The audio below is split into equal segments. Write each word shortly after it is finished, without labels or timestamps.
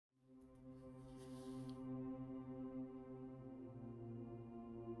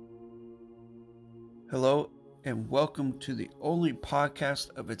Hello, and welcome to the only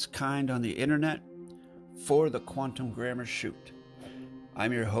podcast of its kind on the internet for the Quantum Grammar Shoot.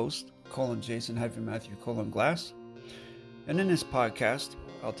 I'm your host, Colin Jason-Matthew Glass, and in this podcast,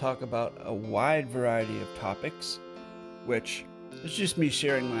 I'll talk about a wide variety of topics, which is just me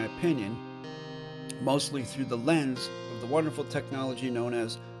sharing my opinion, mostly through the lens of the wonderful technology known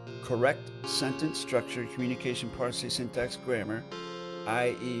as correct sentence structure, communication, parsing, syntax, grammar,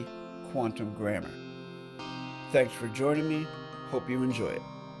 i.e. quantum grammar. Thanks for joining me. Hope you enjoy it.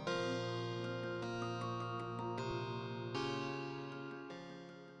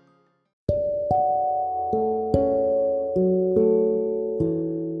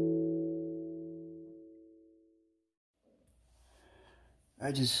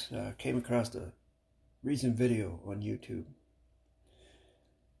 I just came across a recent video on YouTube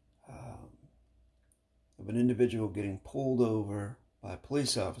of an individual getting pulled over by a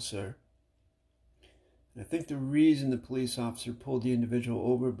police officer. And I think the reason the police officer pulled the individual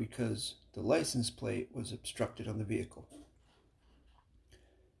over because the license plate was obstructed on the vehicle.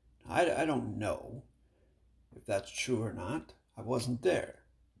 I don't know if that's true or not. I wasn't there.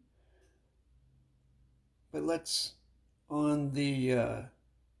 But let's, on the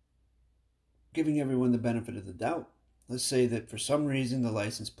giving everyone the benefit of the doubt, let's say that for some reason the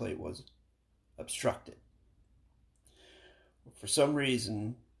license plate was obstructed. For some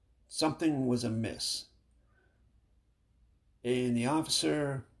reason, something was amiss. And the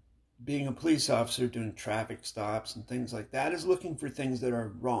officer, being a police officer doing traffic stops and things like that, is looking for things that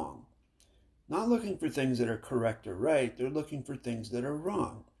are wrong. Not looking for things that are correct or right. They're looking for things that are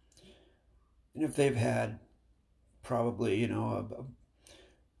wrong. And if they've had probably, a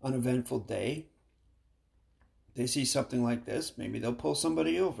uneventful day, they see something like this, maybe they'll pull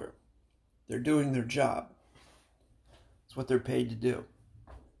somebody over. They're doing their job. It's what they're paid to do.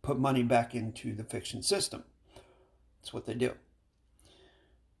 Put money back into the fiction system. That's what they do.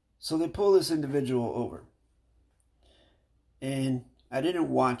 So they pull this individual over. And I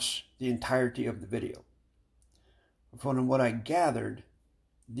didn't watch the entirety of the video. From what I gathered,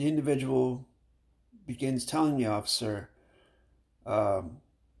 the individual begins telling the officer,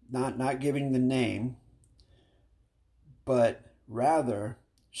 not giving the name, but rather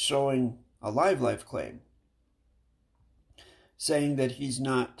showing a live claim, saying that he's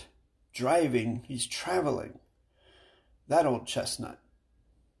not driving, he's traveling. That old chestnut.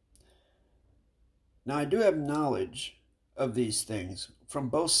 Now, I do have knowledge of these things from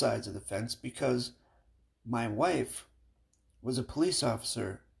both sides of the fence because my wife was a police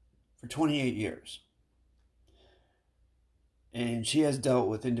officer for 28 years. And she has dealt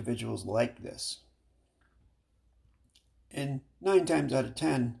with individuals like this. And 9 times out of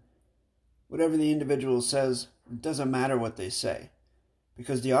 10, whatever the individual says, it doesn't matter what they say.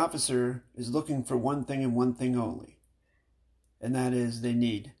 Because the officer is looking for one thing and one thing only. And that is they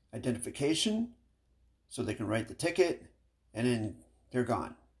need identification so they can write the ticket and then they're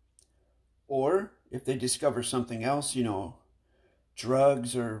gone. Or if they discover something else,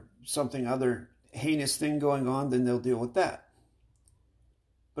 drugs or something other heinous thing going on, then they'll deal with that.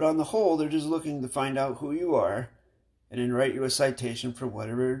 But on the whole, they're just looking to find out who you are and then write you a citation for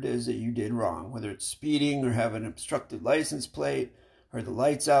whatever it is that you did wrong, whether it's speeding or have an obstructed license plate or the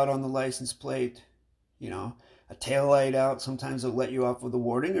lights out on the license plate, a tail light out. Sometimes they'll let you off with a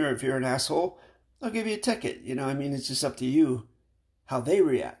warning, or if you're an asshole, they'll give you a ticket. It's just up to you how they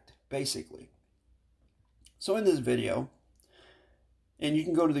react, basically. So in this video, and you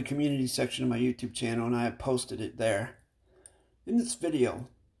can go to the community section of my YouTube channel, and I have posted it there. In this video,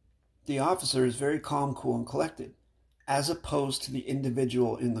 the officer is very calm, cool, and collected, as opposed to the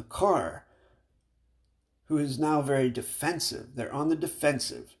individual in the car, who is now very defensive. They're on the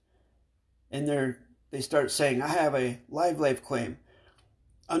defensive, and they start saying, I have a live claim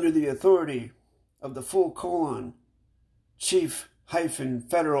under the authority of the full colon chief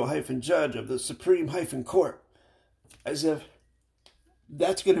federal judge of the Supreme Court, as if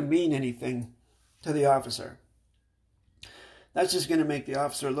that's going to mean anything to the officer. That's just going to make the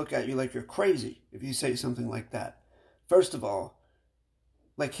officer look at you like you're crazy if you say something like that. First of all,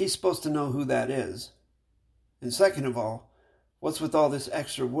 like he's supposed to know who that is. And second of all, what's with all this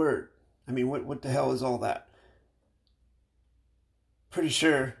extra word? What the hell is all that? Pretty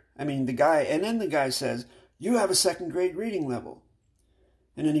sure, the guy says, you have a second grade reading level.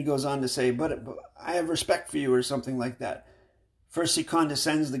 And then he goes on to say, but I have respect for you or something like that. First he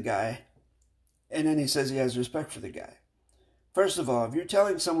condescends the guy, and then he says he has respect for the guy. First of all, if you're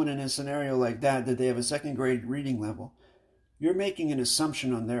telling someone in a scenario like that they have a second grade reading level, you're making an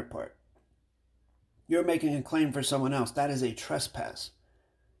assumption on their part. You're making a claim for someone else. That is a trespass.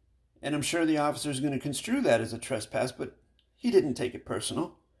 And I'm sure the officer is going to construe that as a trespass, but he didn't take it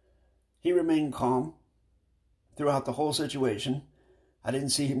personal. He remained calm throughout the whole situation. I didn't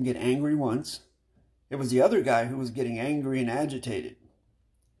see him get angry once. It was the other guy who was getting angry and agitated.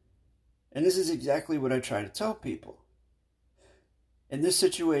 And this is exactly what I try to tell people. In this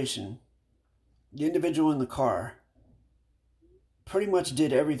situation, the individual in the car pretty much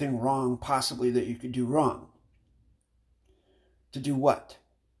did everything wrong possibly that you could do wrong. To do what?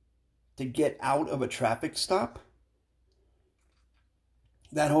 To get out of a traffic stop?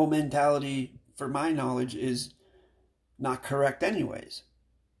 That whole mentality, for my knowledge, is not correct anyways.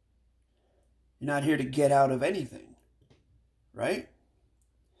 You're not here to get out of anything, right?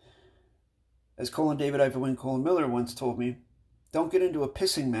 As Colin Miller once told me, don't get into a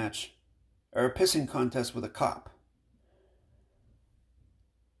pissing match or a pissing contest with a cop.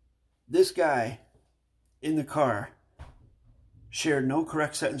 This guy in the car shared no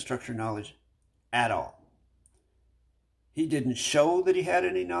correct sentence structure knowledge at all. He didn't show that he had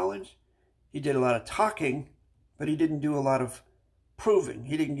any knowledge. He did a lot of talking, but he didn't do a lot of proving.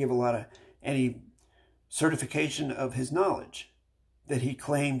 He didn't give any certification of his knowledge that he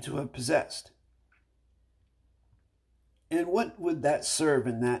claimed to have possessed. And what would that serve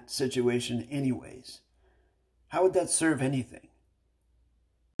in that situation anyways? How would that serve anything?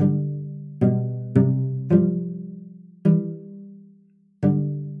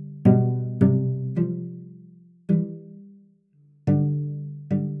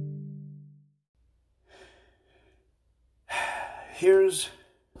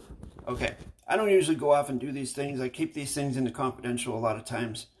 Okay, I don't usually go off and do these things. I keep these things in the confidential a lot of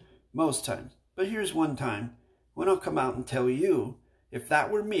times, most times. But here's one time when I'll come out and tell you, if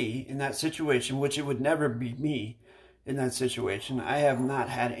that were me in that situation, which it would never be me in that situation, I have not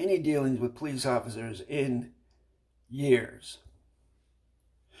had any dealings with police officers in years.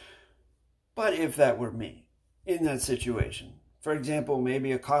 But if that were me in that situation, for example,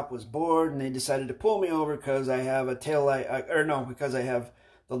 maybe a cop was bored and they decided to pull me over because I have a tail light, because I have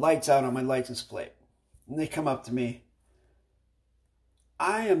the lights out on my license plate. And they come up to me.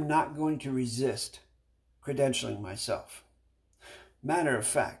 I am not going to resist credentialing myself. Matter of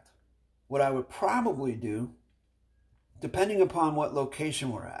fact, what I would probably do, depending upon what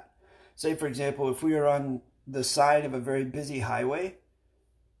location we're at, say for example, if we are on the side of a very busy highway,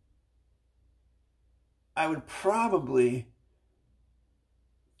 I would probably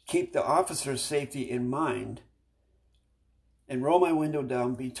keep the officer's safety in mind and roll my window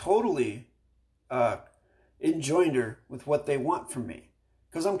down, be totally in joinder with what they want from me.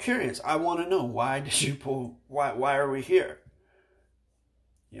 Because I'm curious. I want to know, why did you pull, why are we here?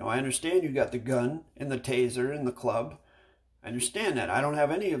 You know, I understand you got the gun and the taser and the club. I understand that. I don't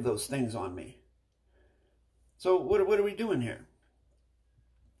have any of those things on me. So what are we doing here?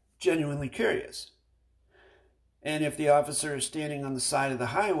 Genuinely curious. And if the officer is standing on the side of the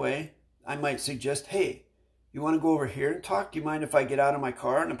highway, I might suggest, hey, you want to go over here and talk? Do you mind if I get out of my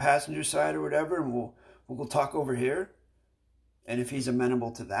car on the passenger side or whatever, and we'll go talk over here? And if he's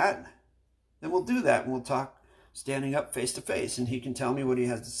amenable to that, then we'll do that, and we'll talk standing up face to face, and he can tell me what he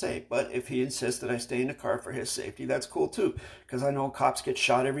has to say. But if he insists that I stay in the car for his safety, that's cool too, because I know cops get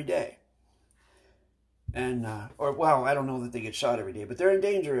shot every day. And, I don't know that they get shot every day, but they're in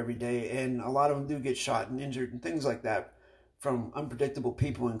danger every day, and a lot of them do get shot and injured and things like that from unpredictable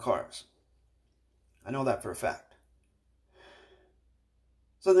people in cars. I know that for a fact.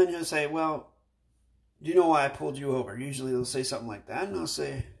 So then you'll say, well, do you know why I pulled you over? Usually they'll say something like that, and I'll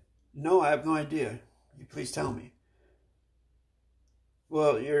say, no, I have no idea. You please tell me.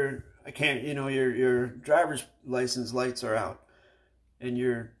 Well, your driver's license lights are out, and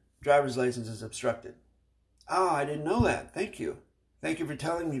your driver's license is obstructed. Oh, I didn't know that. Thank you. Thank you for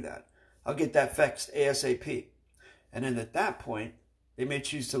telling me that. I'll get that fixed ASAP. And then at that point, they may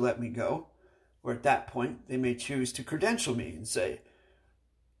choose to let me go. Or at that point, they may choose to credential me and say,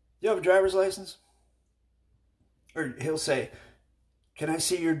 do you have a driver's license? Or he'll say, can I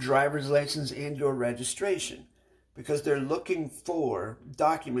see your driver's license and your registration? Because they're looking for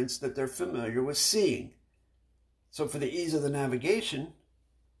documents that they're familiar with seeing. So for the ease of the navigation,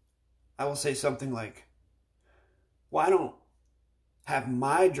 I will say something like, well, I don't have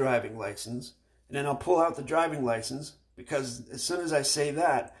my driving license. And then I'll pull out the driving license, because as soon as I say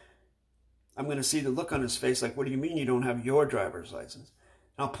that, I'm going to see the look on his face like, what do you mean you don't have your driver's license?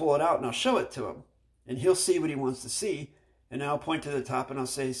 And I'll pull it out and I'll show it to him. And he'll see what he wants to see. And I'll point to the top and I'll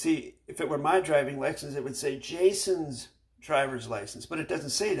say, see, if it were my driving license, it would say Jason's driver's license. But it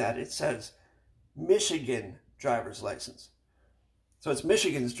doesn't say that. It says Michigan driver's license. So it's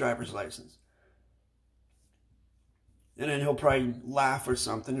Michigan's driver's license. And then he'll probably laugh or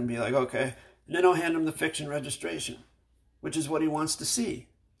something and be like, okay. And then I'll hand him the fiction registration, which is what he wants to see.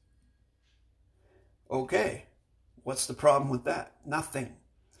 Okay. What's the problem with that? Nothing.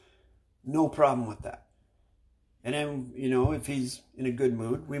 No problem with that. And then, if he's in a good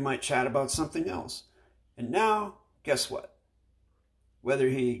mood, we might chat about something else. And now, guess what? Whether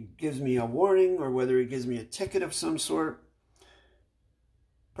he gives me a warning or whether he gives me a ticket of some sort,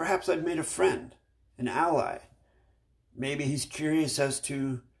 perhaps I've made a friend, an ally. Maybe he's curious as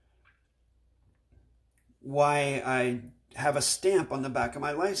to why I have a stamp on the back of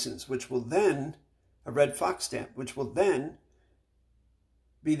my license, which will then, a red fox stamp, which will then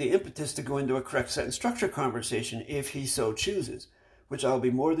be the impetus to go into a correct set and structure conversation if he so chooses, which I'll be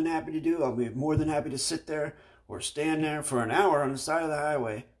more than happy to do. I'll be more than happy to sit there or stand there for an hour on the side of the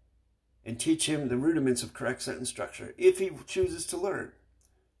highway and teach him the rudiments of correct set and structure if he chooses to learn.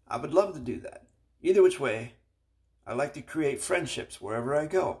 I would love to do that. Either which way, I like to create friendships wherever I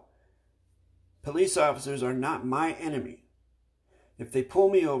go. Police officers are not my enemy. If they pull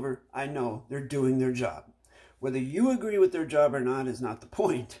me over, I know they're doing their job. Whether you agree with their job or not is not the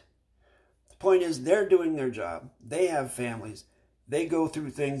point. The point is they're doing their job. They have families. They go through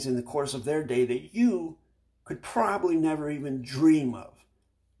things in the course of their day that you could probably never even dream of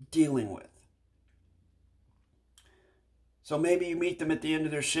dealing with. So maybe you meet them at the end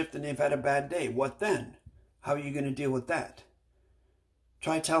of their shift and they've had a bad day. What then? How are you going to deal with that?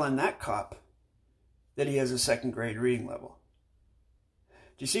 Try telling that cop that he has a second grade reading level.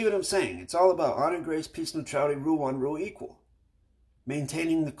 Do you see what I'm saying? It's all about honor, grace, peace, neutrality, rule one, rule equal.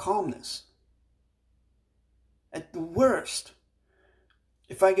 Maintaining the calmness. At the worst,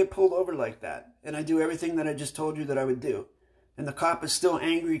 if I get pulled over like that, and I do everything that I just told you that I would do, and the cop is still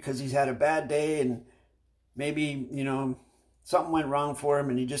angry because he's had a bad day and maybe, something went wrong for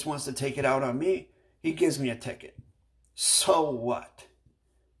him and he just wants to take it out on me, he gives me a ticket. So what?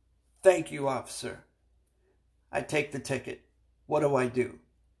 Thank you, officer. I take the ticket. What do?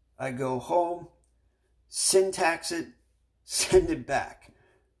 I go home, syntax it, send it back.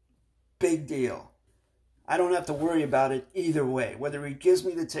 Big deal. I don't have to worry about it either way. Whether he gives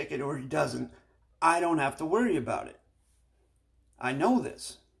me the ticket or he doesn't, I don't have to worry about it. I know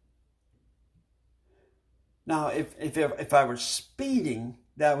this. Now, if I were speeding,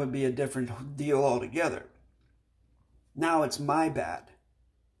 that would be a different deal altogether. Now it's my bad.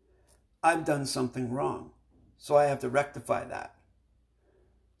 I've done something wrong, so I have to rectify that.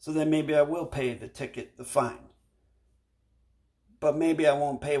 So then maybe I will pay the ticket, the fine. But maybe I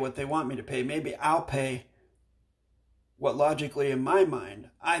won't pay what they want me to pay. Maybe I'll pay what logically in my mind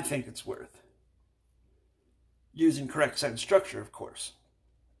I think it's worth. Using correct sentence structure, of course,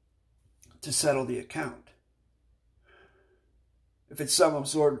 to settle the account. If it's some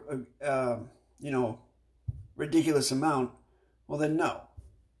sort of, ridiculous amount, well then no.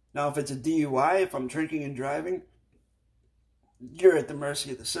 Now if it's a DUI, if I'm drinking and driving, you're at the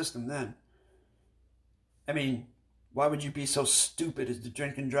mercy of the system then. I mean, why would you be so stupid as to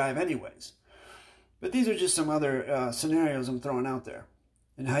drink and drive anyways? But these are just some other scenarios I'm throwing out there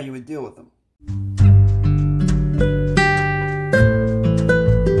and how you would deal with them.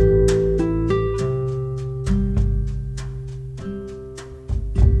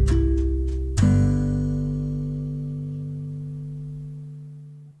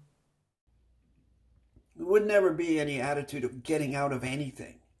 Would never be any attitude of getting out of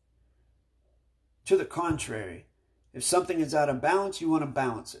anything. To the contrary, if something is out of balance, you want to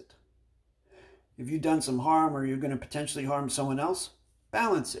balance it. If you've done some harm or you're going to potentially harm someone else,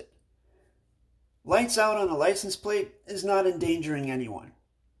 balance it. Lights out on a license plate is not endangering anyone.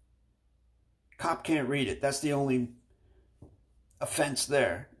 Cop can't read it. That's the only offense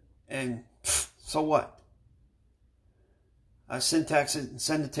there. And so what? Syntax it and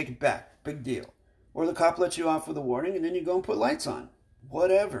send the ticket back. Big deal. Or the cop lets you off with a warning and then you go and put lights on.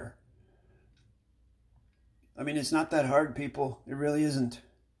 Whatever. I mean, it's not that hard, people. It really isn't.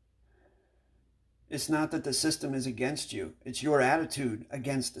 It's not that the system is against you. It's your attitude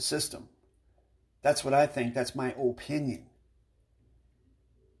against the system. That's what I think. That's my opinion.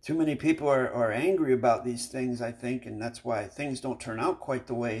 Too many people are angry about these things, I think, and that's why things don't turn out quite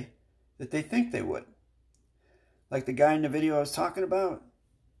the way that they think they would. Like the guy in the video I was talking about.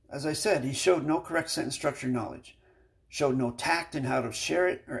 As I said, he showed no correct sentence structure knowledge, showed no tact in how to share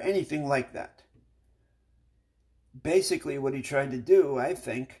it or anything like that. Basically, what he tried to do, I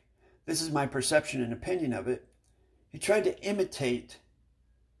think, this is my perception and opinion of it, he tried to imitate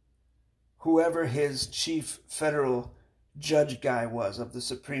whoever his chief federal judge guy was of the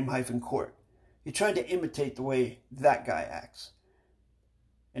Supreme-Court. He tried to imitate the way that guy acts.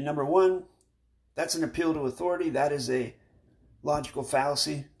 And number one, That's an appeal to authority. That is a logical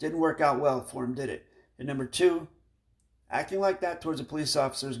fallacy. Didn't work out well for him, did it? And number two, acting like that towards a police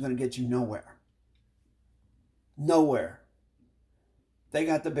officer is going to get you nowhere. Nowhere. They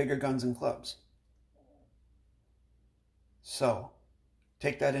got the bigger guns and clubs. So,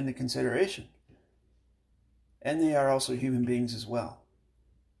 take that into consideration. And they are also human beings as well.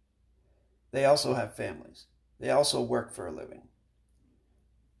 They also have families. They also work for a living.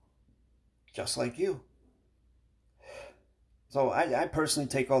 Just like you. So I personally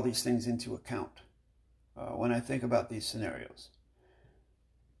take all these things into account when I think about these scenarios.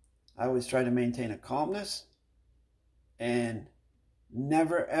 I always try to maintain a calmness and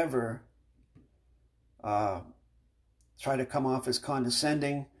never ever try to come off as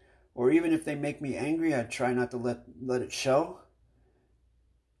condescending, or even if they make me angry, I try not to let it show.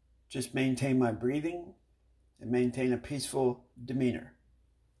 Just maintain my breathing and maintain a peaceful demeanor.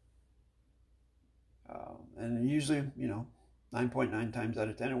 And usually, 9.9 times out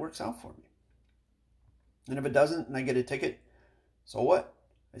of 10, it works out for me. And if it doesn't and I get a ticket, so what?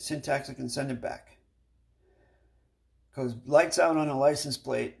 I syntax it and send it back. Because lights out on a license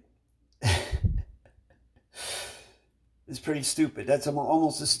plate is pretty stupid. That's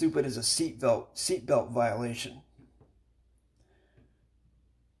almost as stupid as a seatbelt violation.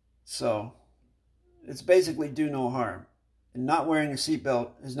 So it's basically do no harm. And not wearing a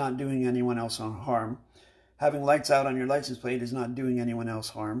seatbelt is not doing anyone else harm. Having lights out on your license plate is not doing anyone else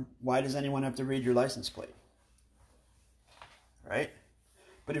harm. Why does anyone have to read your license plate? Right?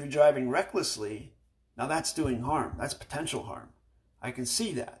 But if you're driving recklessly, now that's doing harm. That's potential harm. I can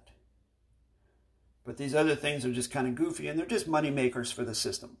see that. But these other things are just kind of goofy, and they're just money makers for the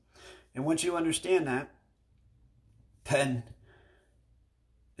system. And once you understand that, then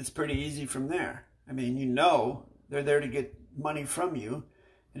it's pretty easy from there. I mean, they're there to get money from you.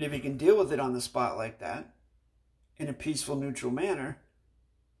 And if you can deal with it on the spot like that, in a peaceful, neutral manner,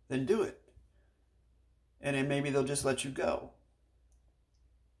 then do it. And then maybe they'll just let you go.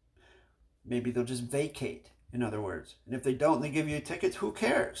 Maybe they'll just vacate, in other words. And if they don't, they give you a ticket, who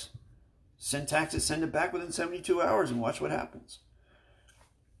cares? Syntax it, send it back within 72 hours and watch what happens.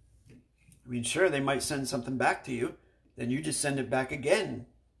 I mean, sure, they might send something back to you. Then you just send it back again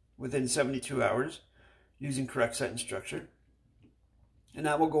within 72 hours using correct sentence structure. And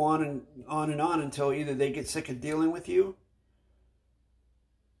that will go on and on until either they get sick of dealing with you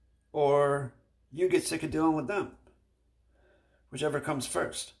or you get sick of dealing with them. Whichever comes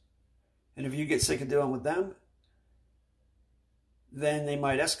first. And if you get sick of dealing with them, then they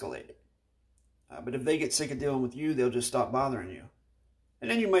might escalate it. But if they get sick of dealing with you, they'll just stop bothering you. And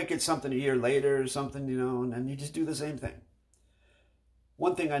then you might get something a year later or something, and then you just do the same thing.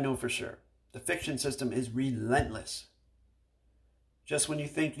 One thing I know for sure, the fiction system is relentless. Just when you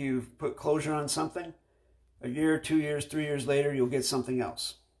think you've put closure on something, a year, 2 years, 3 years later, you'll get something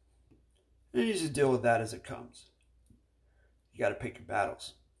else. And you just deal with that as it comes. You got to pick your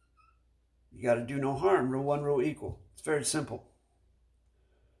battles. You got to do no harm. Rule one, rule equal. It's very simple.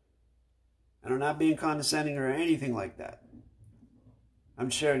 And I'm not being condescending or anything like that. I'm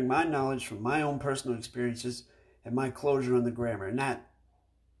sharing my knowledge from my own personal experiences and my closure on the grammar. And that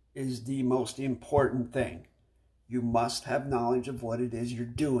is the most important thing. You must have knowledge of what it is you're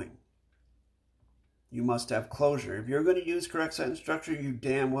doing. You must have closure. If you're going to use correct sentence structure, you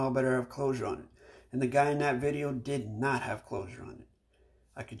damn well better have closure on it. And the guy in that video did not have closure on it.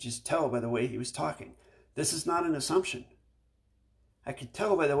 I could just tell by the way he was talking. This is not an assumption. I could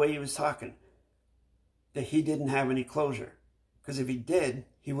tell by the way he was talking that he didn't have any closure. Because if he did,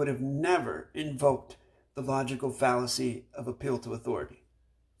 he would have never invoked the logical fallacy of appeal to authority.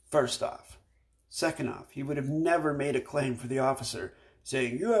 First off. Second off, he would have never made a claim for the officer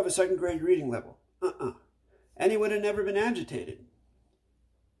saying, you have a second grade reading level. And he would have never been agitated.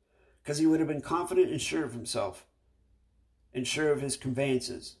 Because he would have been confident and sure of himself. And sure of his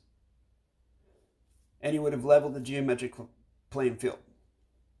conveyances. And he would have leveled the geometric playing field.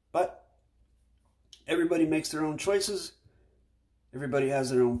 But everybody makes their own choices. Everybody has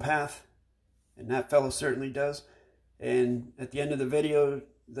their own path. And that fellow certainly does. And at the end of the video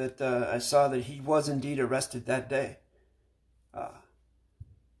that I saw that he was indeed arrested that day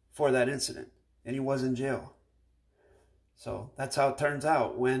for that incident. And he was in jail. So that's how it turns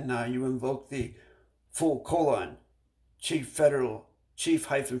out when you invoke the full colon chief-federal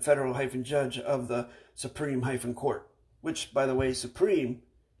judge of the Supreme-Court. Which, by the way, Supreme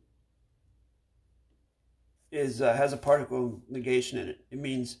has a particle negation in it. It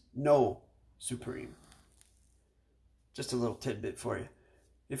means no supreme. Just a little tidbit for you,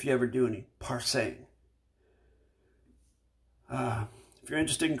 if you ever do any parsing. If you're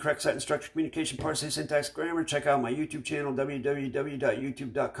interested in correct sight and structure communication, parsing, syntax, grammar, check out my YouTube channel,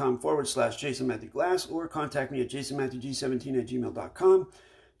 www.youtube.com/JasonMatthewGlass, or contact me at jasonmatthewg17@gmail.com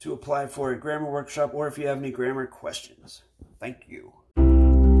to apply for a grammar workshop, or if you have any grammar questions. Thank you.